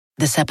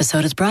This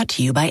episode is brought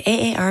to you by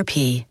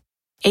AARP.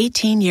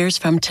 18 years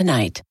from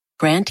tonight,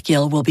 Grant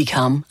Gill will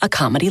become a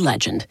comedy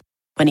legend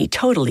when he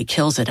totally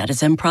kills it at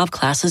his improv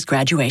class's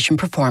graduation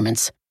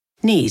performance.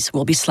 Knees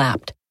will be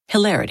slapped.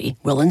 Hilarity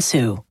will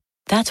ensue.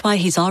 That's why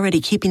he's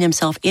already keeping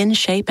himself in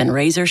shape and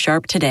razor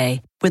sharp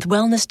today with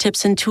wellness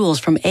tips and tools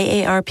from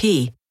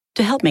AARP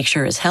to help make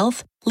sure his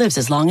health lives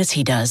as long as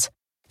he does.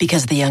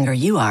 Because the younger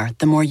you are,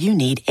 the more you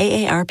need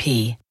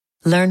AARP.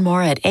 Learn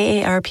more at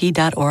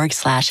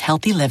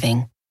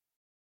aarp.org/healthyliving.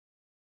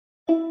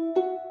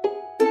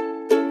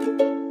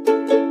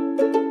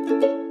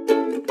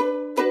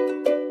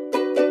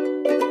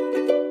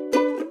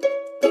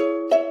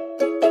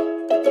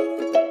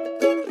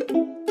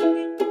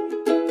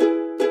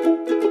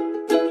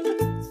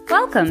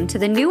 Welcome to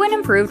the new and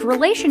improved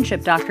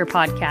Relationship Doctor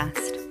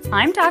podcast.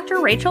 I'm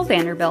Dr. Rachel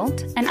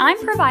Vanderbilt, and I'm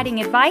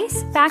providing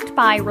advice backed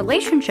by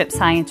relationship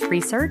science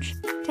research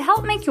to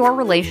help make your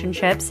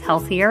relationships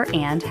healthier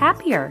and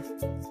happier.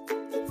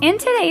 In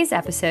today's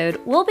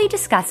episode, we'll be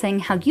discussing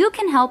how you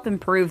can help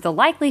improve the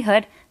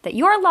likelihood that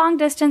your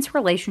long-distance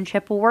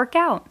relationship will work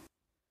out.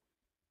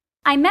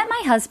 I met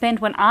my husband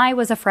when I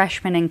was a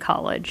freshman in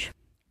college.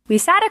 We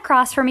sat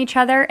across from each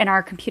other in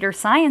our computer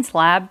science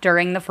lab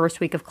during the first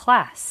week of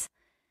class.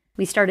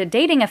 We started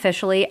dating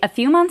officially a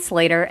few months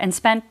later and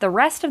spent the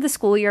rest of the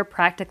school year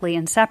practically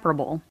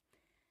inseparable.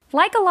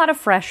 Like a lot of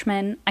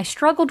freshmen, I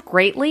struggled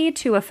greatly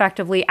to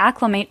effectively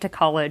acclimate to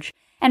college,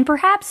 and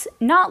perhaps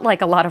not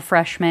like a lot of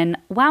freshmen,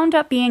 wound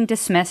up being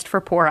dismissed for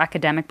poor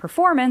academic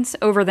performance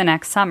over the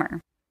next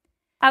summer.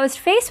 I was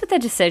faced with a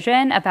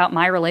decision about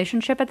my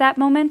relationship at that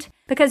moment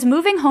because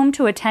moving home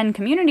to attend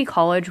community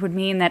college would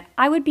mean that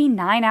I would be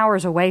 9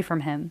 hours away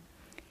from him.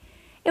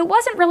 It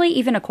wasn't really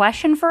even a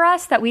question for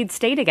us that we'd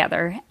stay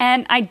together,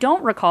 and I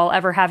don't recall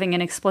ever having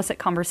an explicit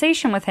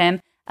conversation with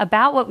him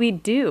about what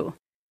we'd do.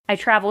 I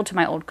traveled to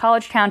my old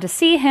college town to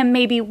see him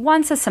maybe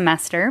once a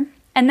semester,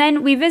 and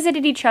then we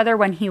visited each other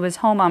when he was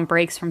home on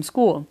breaks from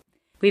school.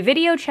 We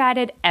video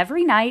chatted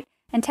every night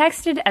and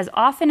texted as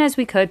often as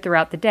we could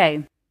throughout the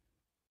day.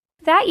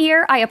 That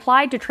year, I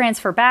applied to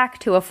transfer back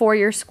to a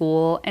 4-year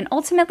school and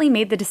ultimately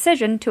made the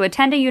decision to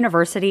attend a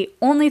university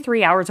only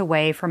 3 hours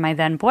away from my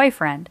then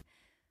boyfriend.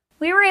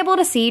 We were able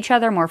to see each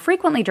other more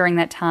frequently during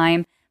that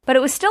time, but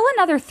it was still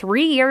another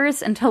 3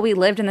 years until we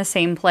lived in the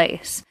same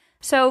place.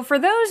 So for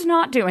those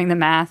not doing the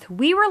math,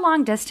 we were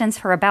long distance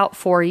for about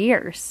 4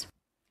 years.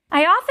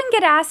 I often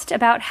get asked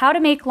about how to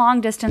make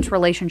long distance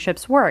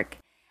relationships work,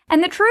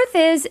 and the truth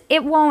is,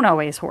 it won't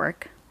always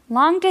work.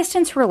 Long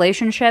distance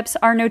relationships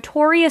are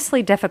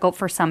notoriously difficult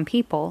for some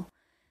people.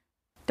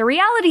 The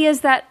reality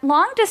is that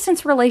long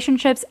distance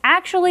relationships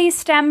actually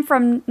stem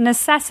from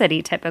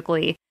necessity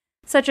typically,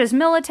 such as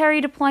military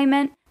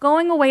deployment,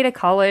 going away to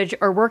college,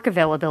 or work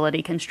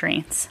availability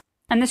constraints.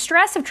 And the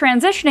stress of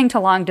transitioning to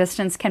long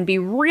distance can be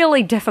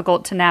really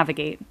difficult to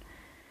navigate.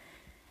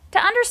 To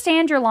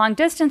understand your long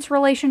distance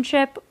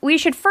relationship, we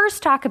should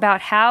first talk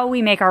about how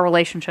we make our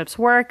relationships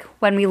work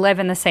when we live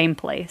in the same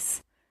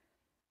place.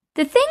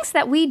 The things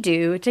that we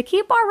do to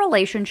keep our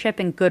relationship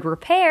in good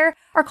repair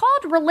are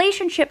called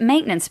relationship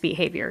maintenance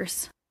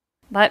behaviors.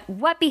 But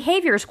what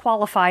behaviors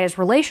qualify as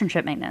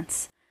relationship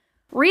maintenance?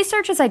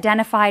 Research has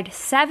identified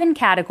 7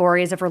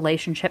 categories of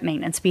relationship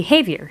maintenance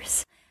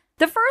behaviors.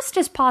 The first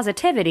is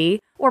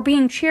positivity, or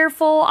being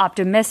cheerful,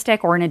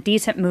 optimistic, or in a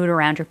decent mood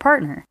around your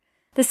partner.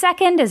 The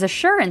second is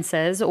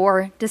assurances,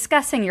 or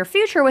discussing your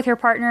future with your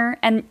partner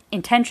and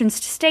intentions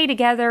to stay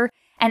together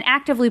and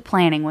actively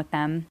planning with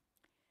them.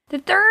 The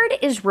third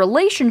is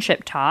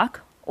relationship talk,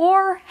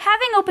 or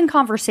having open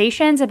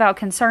conversations about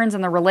concerns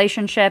in the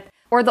relationship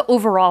or the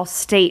overall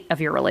state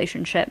of your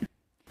relationship.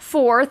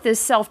 Fourth is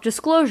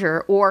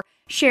self-disclosure, or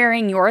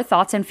sharing your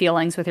thoughts and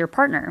feelings with your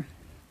partner.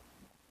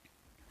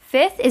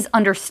 Fifth is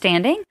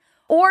understanding,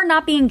 or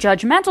not being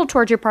judgmental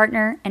towards your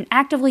partner and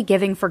actively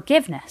giving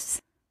forgiveness.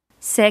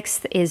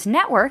 Sixth is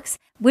networks,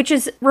 which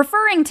is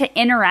referring to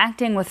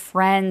interacting with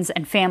friends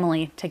and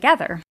family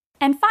together.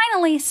 And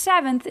finally,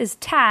 7th is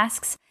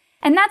tasks,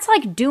 and that's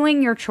like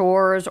doing your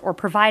chores or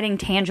providing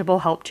tangible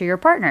help to your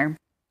partner.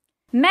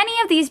 Many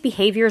of these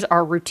behaviors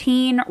are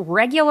routine,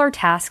 regular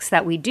tasks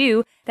that we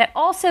do that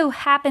also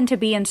happen to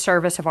be in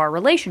service of our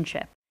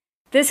relationship.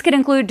 This could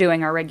include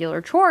doing our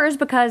regular chores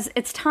because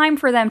it's time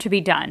for them to be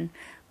done,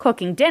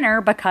 cooking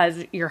dinner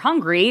because you're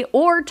hungry,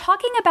 or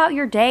talking about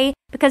your day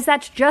because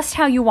that's just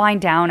how you wind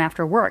down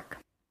after work.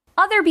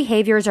 Other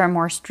behaviors are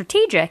more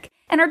strategic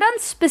and are done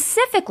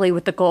specifically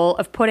with the goal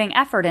of putting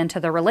effort into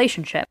the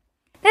relationship.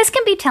 This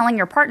can be telling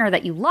your partner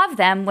that you love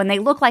them when they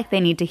look like they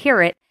need to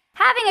hear it,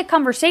 having a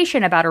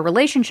conversation about a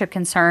relationship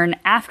concern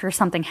after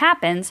something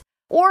happens,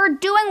 or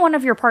doing one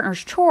of your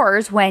partner's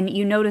chores when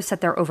you notice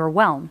that they're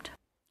overwhelmed.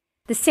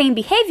 The same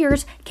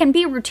behaviors can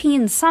be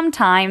routine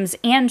sometimes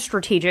and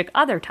strategic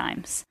other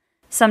times.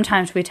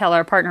 Sometimes we tell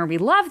our partner we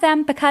love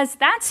them because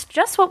that's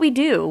just what we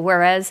do,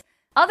 whereas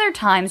other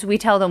times we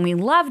tell them we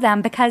love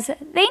them because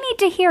they need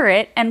to hear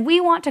it and we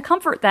want to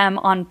comfort them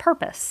on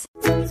purpose.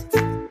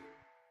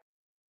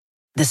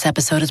 This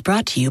episode is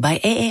brought to you by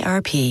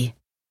AARP.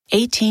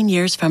 18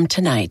 years from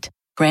tonight,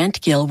 Grant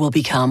Gill will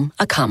become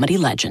a comedy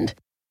legend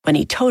when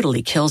he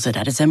totally kills it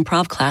at his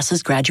improv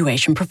class's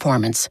graduation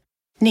performance.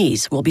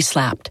 Knees will be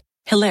slapped.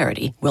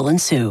 Hilarity will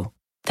ensue.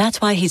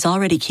 That's why he's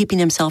already keeping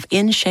himself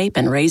in shape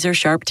and razor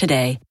sharp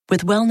today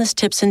with wellness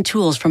tips and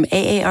tools from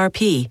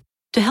AARP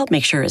to help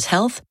make sure his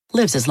health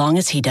lives as long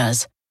as he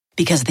does.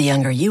 Because the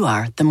younger you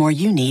are, the more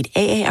you need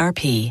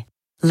AARP.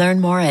 Learn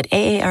more at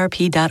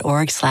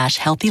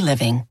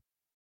aarp.org/healthyliving.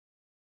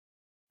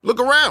 Look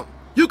around.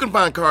 You can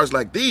find cars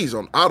like these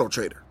on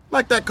AutoTrader,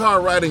 like that car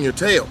riding your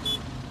tail.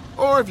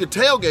 Or if you're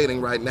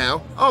tailgating right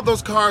now, all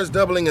those cars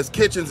doubling as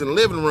kitchens and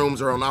living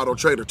rooms are on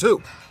AutoTrader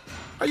too.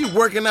 Are you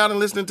working out and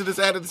listening to this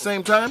ad at the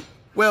same time?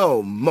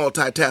 Well,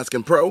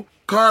 multitasking pro,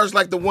 cars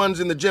like the ones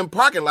in the gym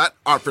parking lot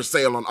are for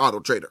sale on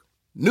AutoTrader.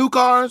 New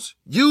cars,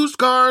 used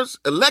cars,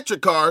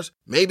 electric cars,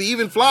 maybe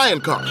even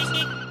flying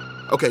cars.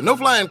 Okay, no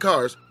flying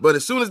cars, but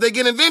as soon as they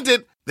get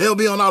invented, they'll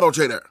be on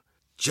AutoTrader.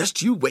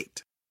 Just you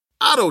wait.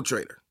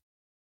 AutoTrader.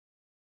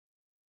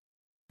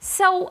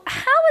 So,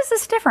 how is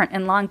this different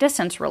in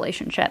long-distance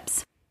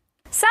relationships?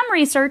 Some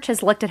research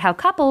has looked at how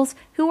couples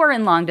who are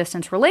in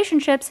long-distance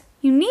relationships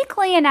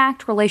uniquely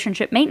enact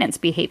relationship maintenance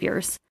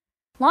behaviors.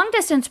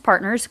 Long-distance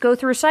partners go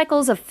through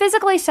cycles of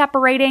physically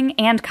separating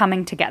and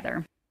coming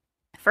together.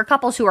 For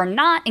couples who are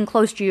not in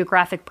close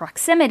geographic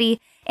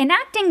proximity,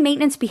 enacting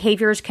maintenance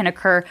behaviors can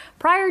occur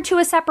prior to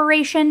a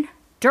separation,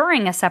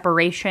 during a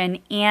separation,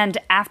 and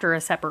after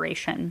a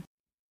separation.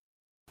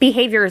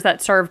 Behaviors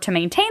that serve to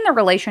maintain the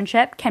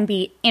relationship can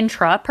be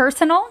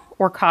intrapersonal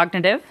or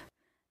cognitive,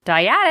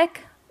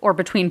 dyadic or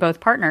between both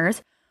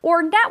partners,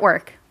 or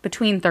network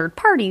between third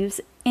parties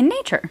in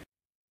nature.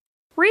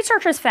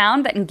 Research has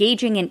found that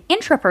engaging in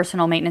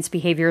intrapersonal maintenance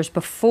behaviors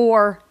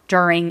before,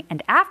 during,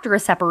 and after a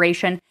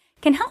separation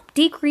can help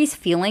decrease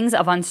feelings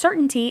of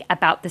uncertainty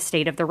about the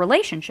state of the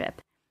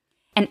relationship.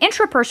 And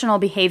intrapersonal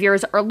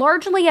behaviors are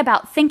largely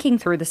about thinking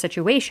through the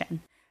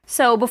situation.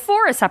 So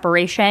before a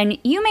separation,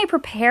 you may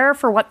prepare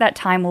for what that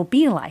time will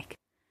be like.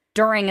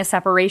 During a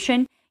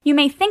separation, you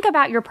may think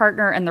about your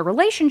partner and the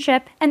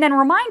relationship and then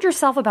remind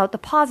yourself about the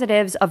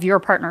positives of your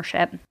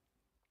partnership.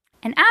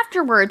 And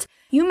afterwards,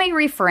 you may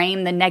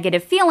reframe the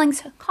negative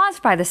feelings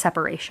caused by the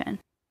separation.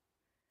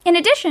 In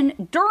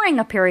addition, during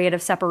a period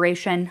of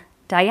separation,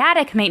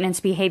 dyadic maintenance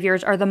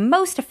behaviors are the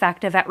most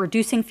effective at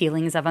reducing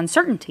feelings of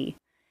uncertainty.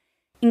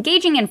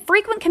 Engaging in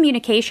frequent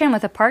communication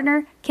with a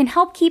partner can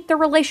help keep the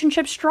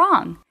relationship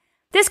strong.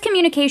 This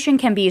communication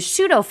can be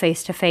pseudo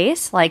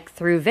face-to-face, like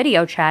through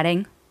video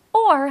chatting,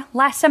 or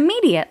less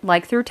immediate,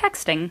 like through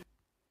texting.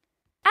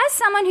 As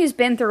someone who's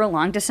been through a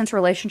long-distance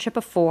relationship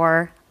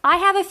before, I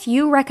have a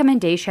few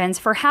recommendations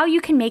for how you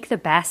can make the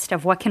best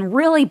of what can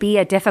really be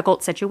a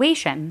difficult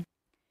situation.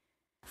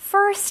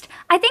 First,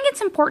 I think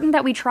it's important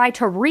that we try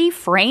to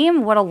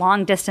reframe what a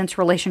long-distance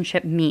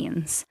relationship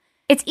means.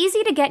 It's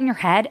easy to get in your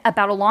head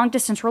about a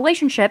long-distance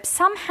relationship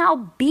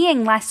somehow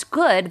being less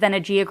good than a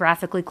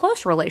geographically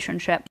close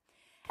relationship.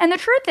 And the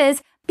truth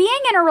is, being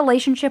in a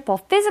relationship while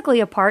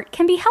physically apart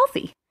can be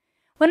healthy.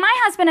 When my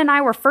husband and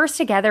I were first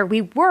together,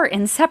 we were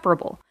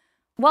inseparable.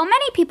 While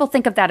many people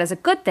think of that as a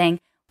good thing,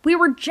 we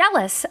were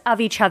jealous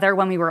of each other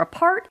when we were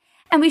apart,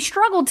 and we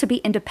struggled to be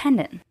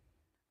independent.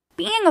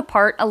 Being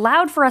apart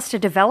allowed for us to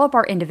develop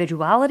our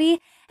individuality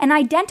and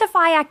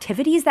identify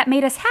activities that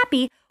made us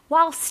happy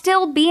while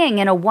still being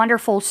in a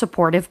wonderful,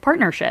 supportive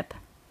partnership.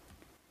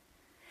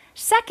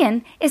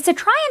 Second is to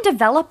try and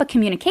develop a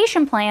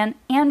communication plan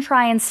and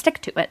try and stick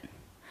to it.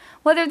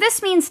 Whether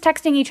this means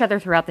texting each other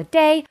throughout the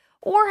day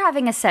or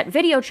having a set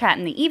video chat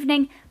in the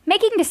evening,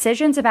 making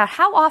decisions about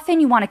how often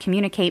you want to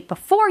communicate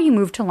before you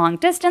move to long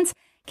distance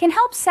can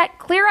help set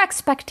clear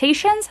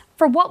expectations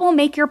for what will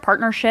make your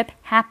partnership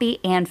happy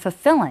and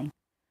fulfilling.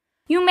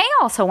 You may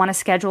also want to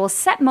schedule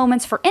set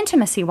moments for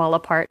intimacy while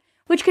apart,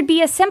 which could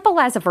be as simple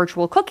as a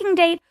virtual cooking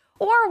date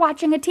or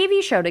watching a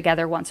TV show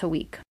together once a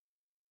week.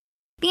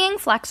 Being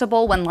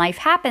flexible when life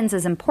happens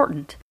is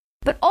important,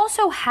 but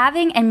also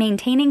having and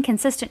maintaining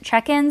consistent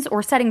check-ins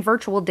or setting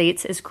virtual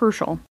dates is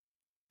crucial.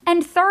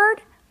 And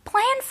third,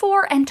 plan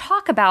for and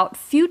talk about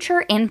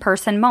future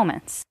in-person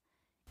moments.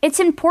 It's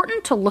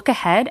important to look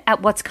ahead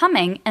at what's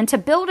coming and to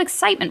build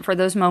excitement for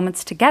those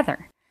moments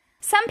together.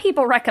 Some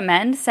people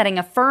recommend setting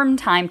a firm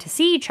time to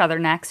see each other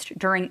next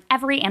during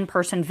every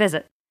in-person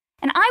visit.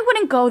 And I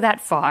wouldn't go that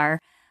far,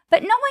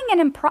 but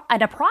knowing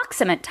an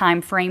approximate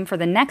time frame for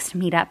the next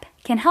meetup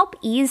can help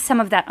ease some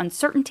of that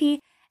uncertainty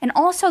and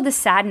also the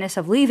sadness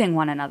of leaving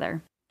one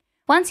another.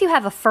 Once you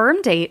have a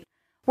firm date,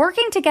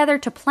 working together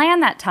to plan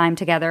that time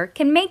together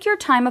can make your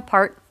time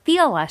apart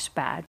feel less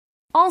bad.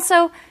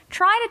 Also,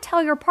 try to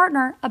tell your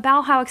partner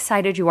about how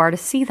excited you are to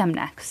see them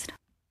next.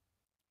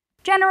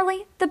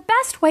 Generally, the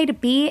best way to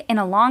be in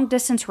a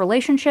long-distance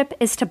relationship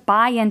is to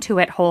buy into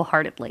it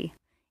wholeheartedly.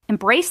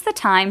 Embrace the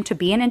time to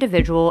be an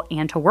individual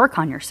and to work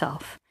on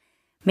yourself.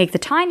 Make the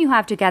time you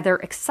have together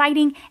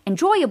exciting,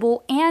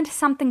 enjoyable, and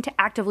something to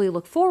actively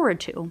look forward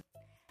to.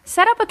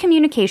 Set up a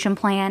communication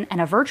plan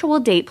and a virtual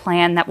date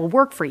plan that will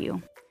work for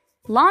you.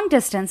 Long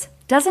distance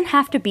doesn't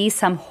have to be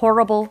some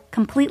horrible,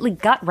 completely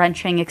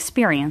gut-wrenching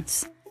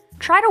experience.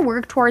 Try to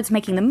work towards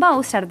making the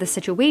most out of the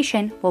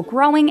situation while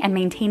growing and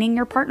maintaining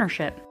your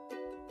partnership.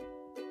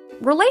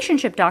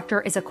 Relationship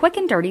Doctor is a quick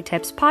and dirty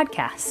tips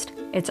podcast.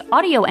 It's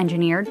audio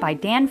engineered by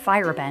Dan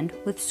Firebend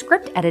with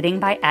script editing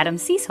by Adam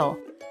Cecil.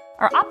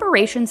 Our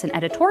operations and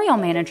editorial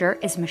manager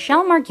is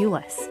Michelle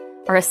Margulis.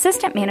 Our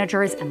assistant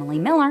manager is Emily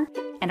Miller,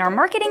 and our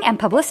marketing and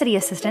publicity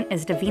assistant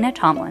is Davina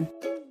Tomlin.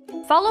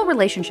 Follow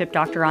Relationship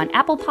Doctor on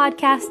Apple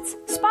Podcasts,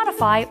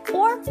 Spotify,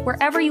 or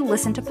wherever you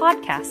listen to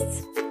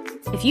podcasts.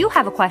 If you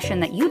have a question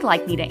that you'd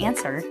like me to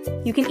answer,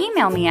 you can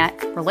email me at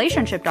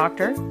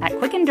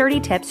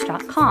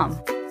relationshipdoctor@quickanddirtytips.com.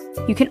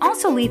 You can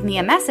also leave me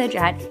a message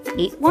at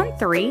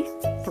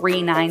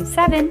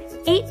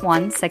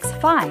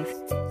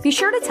 813-397-8165. Be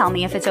sure to tell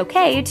me if it's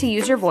okay to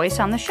use your voice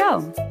on the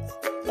show.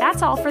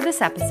 That's all for this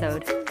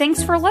episode.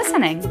 Thanks for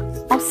listening.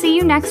 I'll see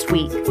you next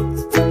week.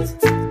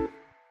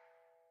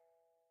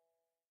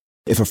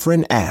 If a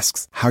friend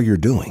asks how you're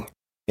doing,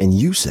 and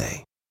you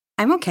say,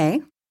 I'm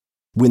okay.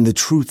 When the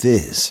truth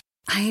is,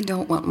 I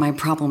don't want my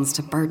problems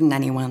to burden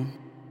anyone.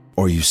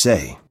 Or you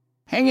say,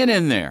 hang it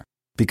in there.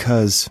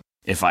 Because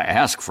if I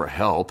ask for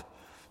help,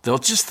 they'll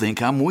just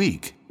think I'm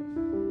weak.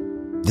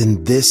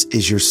 Then this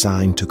is your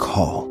sign to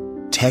call,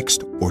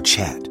 text, or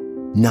chat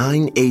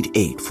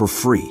 988 for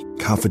free,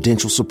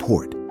 confidential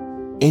support.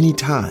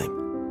 Anytime.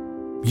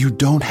 You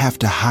don't have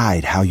to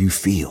hide how you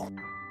feel.